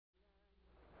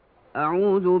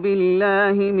أعوذ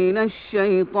بالله من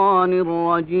الشيطان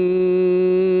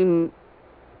الرجيم.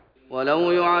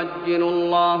 ولو يعجل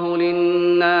الله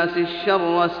للناس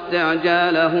الشر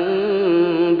استعجالهم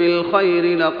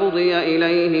بالخير لقضي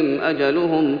إليهم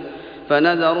أجلهم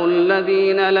فنذر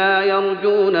الذين لا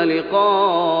يرجون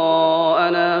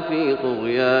لقاءنا في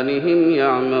طغيانهم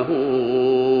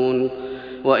يعمهون.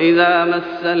 وإذا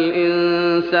مس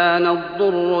الإنسان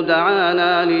الضر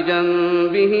دعانا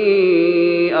لجنبه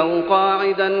أو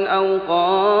قاعدا أو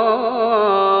قائما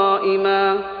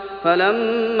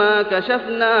فلما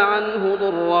كشفنا عنه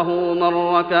ضره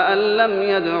مر كأن لم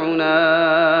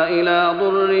يدعنا إلى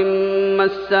ضر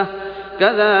مسه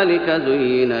كذلك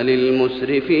زين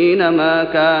للمسرفين ما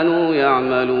كانوا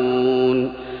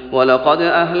يعملون. ولقد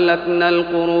أهلكنا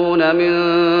القرون من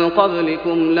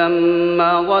قبلكم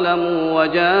لما ظلموا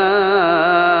وجاءتهم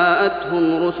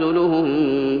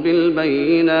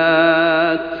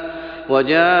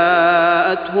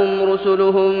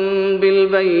رسلهم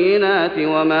بالبينات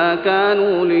وما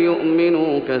كانوا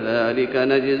ليؤمنوا كذلك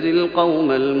نجزي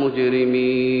القوم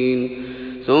المجرمين.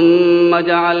 ثم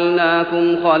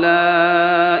جعلناكم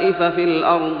خلائف في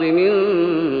الأرض من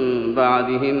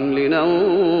بعدهم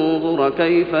لننظر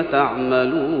كيف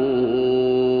تعملون.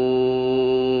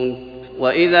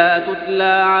 وإذا تتلى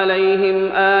عليهم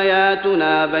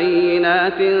آياتنا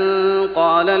بينات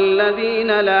قال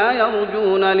الذين لا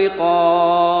يرجون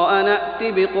لقاء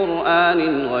نأت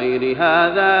بقرآن غير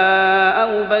هذا أو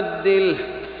بدله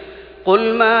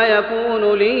قل ما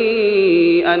يكون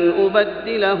لي أن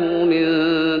أبدله من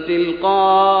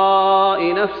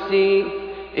تلقاء نفسي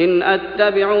إن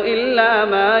أتبع إلا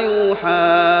ما يوحى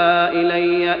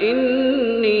إلي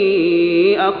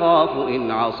إني أخاف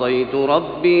إن عصيت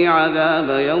ربي عذاب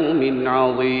يوم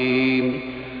عظيم.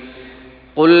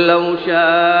 قل لو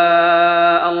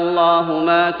شاء الله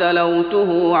ما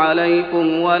تلوته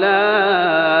عليكم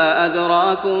ولا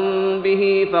أدراكم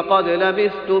به فقد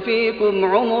لبثت فيكم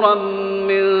عمرا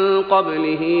من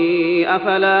قبله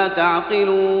أفلا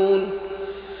تعقلون.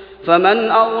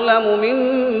 فمن أظلم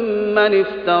ممن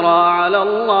افترى على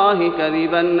الله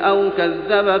كذبا أو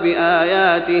كذب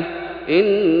بآياته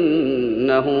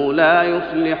إنه لا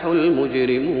يفلح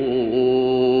المجرمون.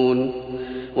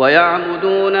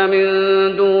 ويعبدون من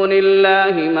دون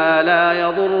الله ما لا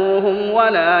يضرهم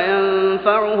ولا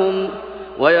ينفعهم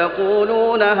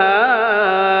ويقولون هؤلاء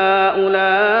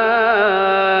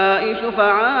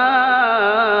شفعاؤنا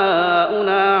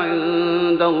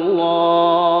عند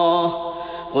الله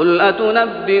قل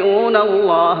أتنبئون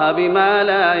الله بما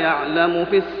لا يعلم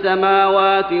في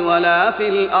السماوات ولا في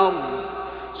الأرض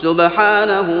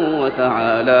سبحانه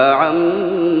وتعالى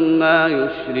عما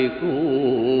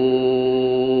يشركون.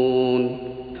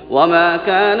 وما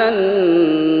كان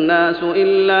الناس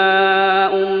إلا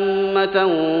أمة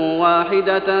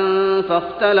واحدة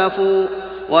فاختلفوا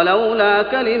ولولا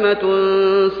كلمة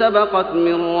سبقت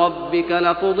من ربك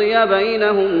لقضي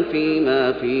بينهم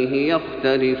فيما فيه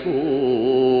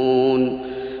يختلفون.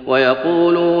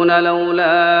 ويقولون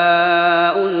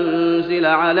لولا أنزل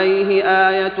عليه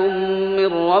آية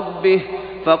من ربه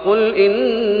فقل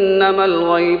إنما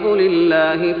الغيب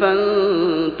لله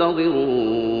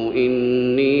فانتظروا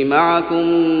إني معكم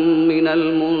من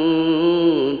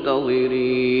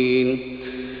المنتظرين.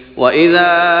 وإذا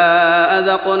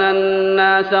أذقنا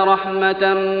الناس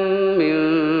رحمة من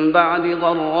بعد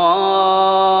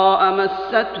ضراء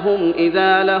مستهم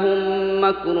إذا لهم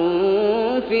مكر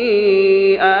في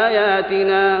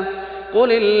آياتنا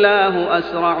قل الله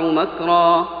أسرع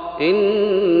مكرا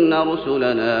إن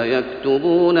رسلنا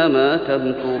يكتبون ما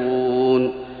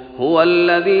تمكرون. هو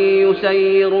الذي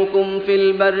يسيركم في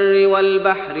البر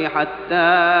والبحر حتى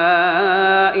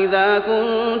إذا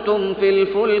كنتم في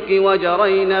الفلك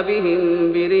وجرين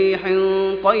بهم بريح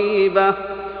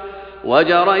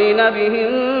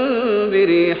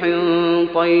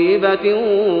طيبة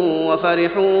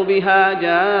وفرحوا بها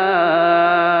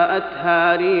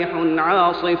جاءتها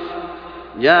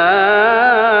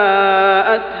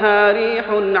ريح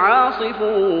عاصف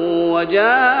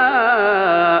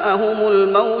وجاءهم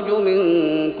الموج من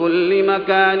كل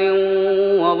مكان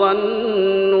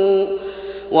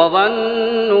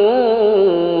وظنوا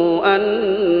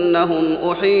أنهم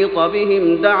أحيط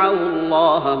بهم دعوا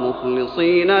الله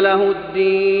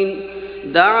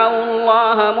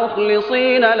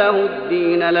مخلصين له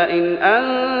الدين لئن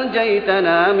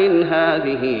أنجيتنا من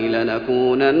هذه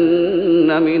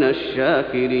لنكونن من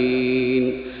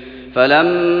الشاكرين.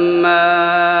 فلما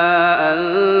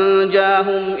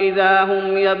أنجاهم إذا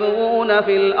هم يبغون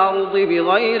في الأرض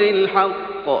بغير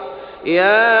الحق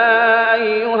يا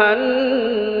أيها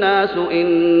الناس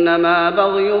إنما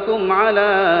بغيكم على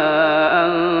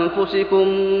أنفسكم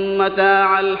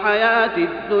متاع الحياة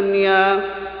الدنيا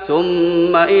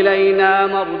ثم إلينا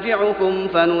مرجعكم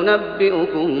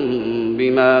فننبئكم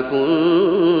بما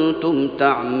كنتم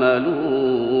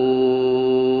تعملون.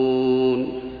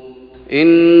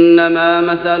 إنما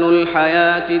مثل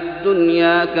الحياة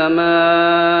الدنيا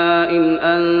كماء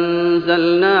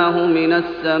أنزلناه من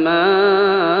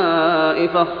السماء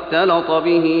فاختلط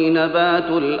به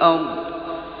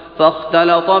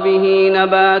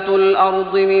نبات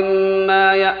الأرض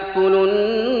مما يأكل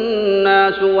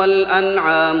الناس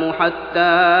والأنعام حتى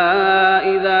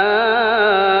إذا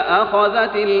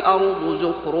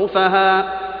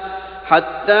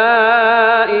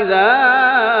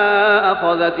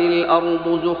أخذت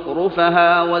الأرض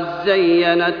زخرفها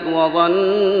وزينت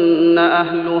وظن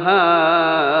أهلها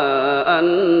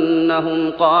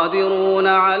أنهم قادرون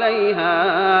عليها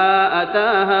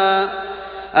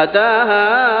أتاها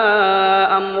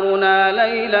أمرنا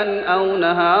ليلا أو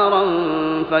نهارا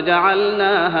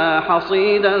فجعلناها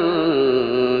حصيدا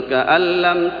كأن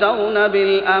لم تغن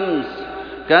بالأمس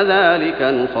كذلك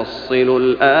نفصل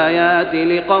الآيات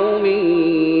لقوم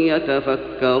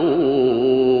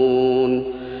يتفكرون.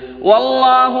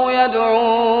 والله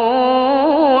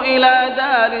يدعو إلى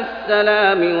دار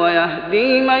السلام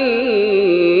ويهدي من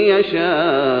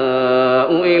يشاء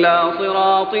إلى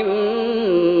صراط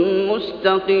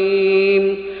مستقيم.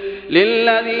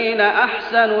 للذين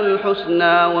أحسنوا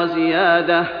الحسنى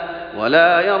وزيادة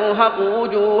ولا يرهق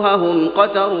وجوههم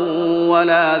قتر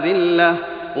ولا ذلة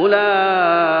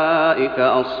أولئك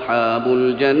أصحاب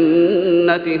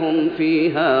الجنة هم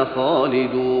فيها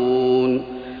خالدون.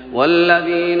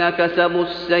 والذين كسبوا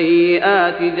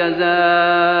السيئات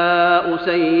جزاء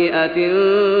سيئة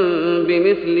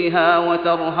بمثلها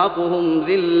وترهقهم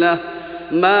ذلة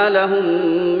ما لهم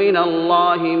من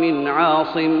الله من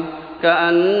عاصم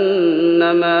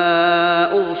كأنما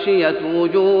أغشيت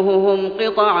وجوههم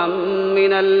قطعا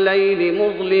من الليل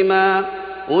مظلما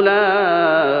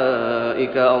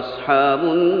أولئك أصحاب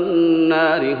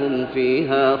النار هم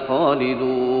فيها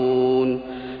خالدون.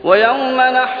 ويوم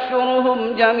نحشرهم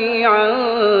جميعا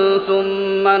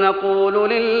ثم نقول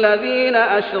للذين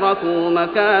أشركوا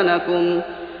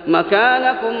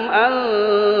مكانكم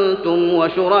أنتم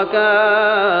وشركاؤكم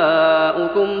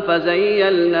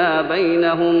فزيلنا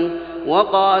بينهم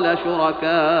وقال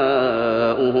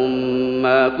شركاؤهم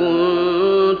ما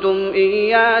كنتم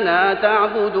إيانا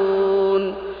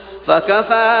تعبدون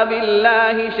فكفى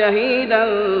بالله شهيدا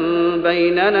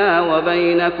بيننا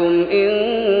وبينكم إن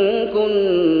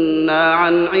كنا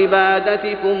عن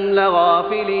عبادتكم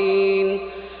لغافلين.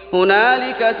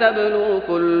 هنالك تبلو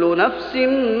كل نفس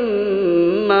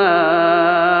ما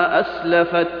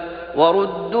أسلفت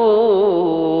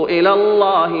وردوا إلى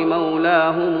الله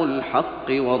مولاهم الحق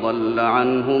وضل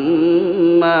عنهم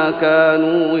ما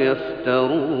كانوا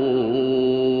يفترون.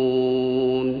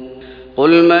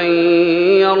 قل من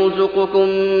يرزقكم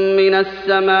من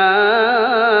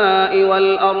السماء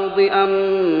والأرض أم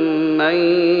من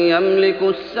يملك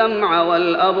السمع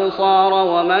والأبصار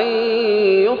ومن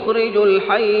يخرج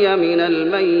الحي من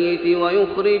الميت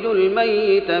ويخرج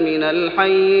الميت من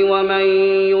الحي ومن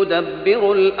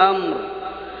يدبر الأمر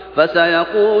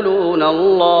فسيقولون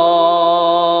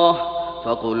الله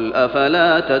فقل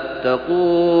أفلا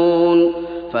تتقون.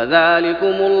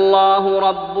 فذلكم الله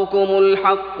ربكم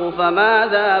الحق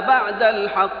فماذا بعد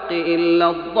الحق إلا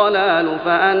الضلال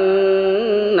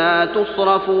فأنى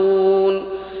تصرفون.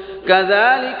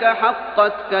 كذلك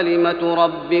حقت كلمة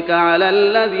ربك على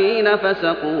الذين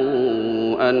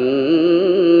فسقوا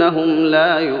أنهم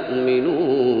لا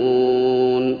يؤمنون.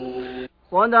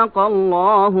 صدق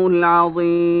الله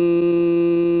العظيم.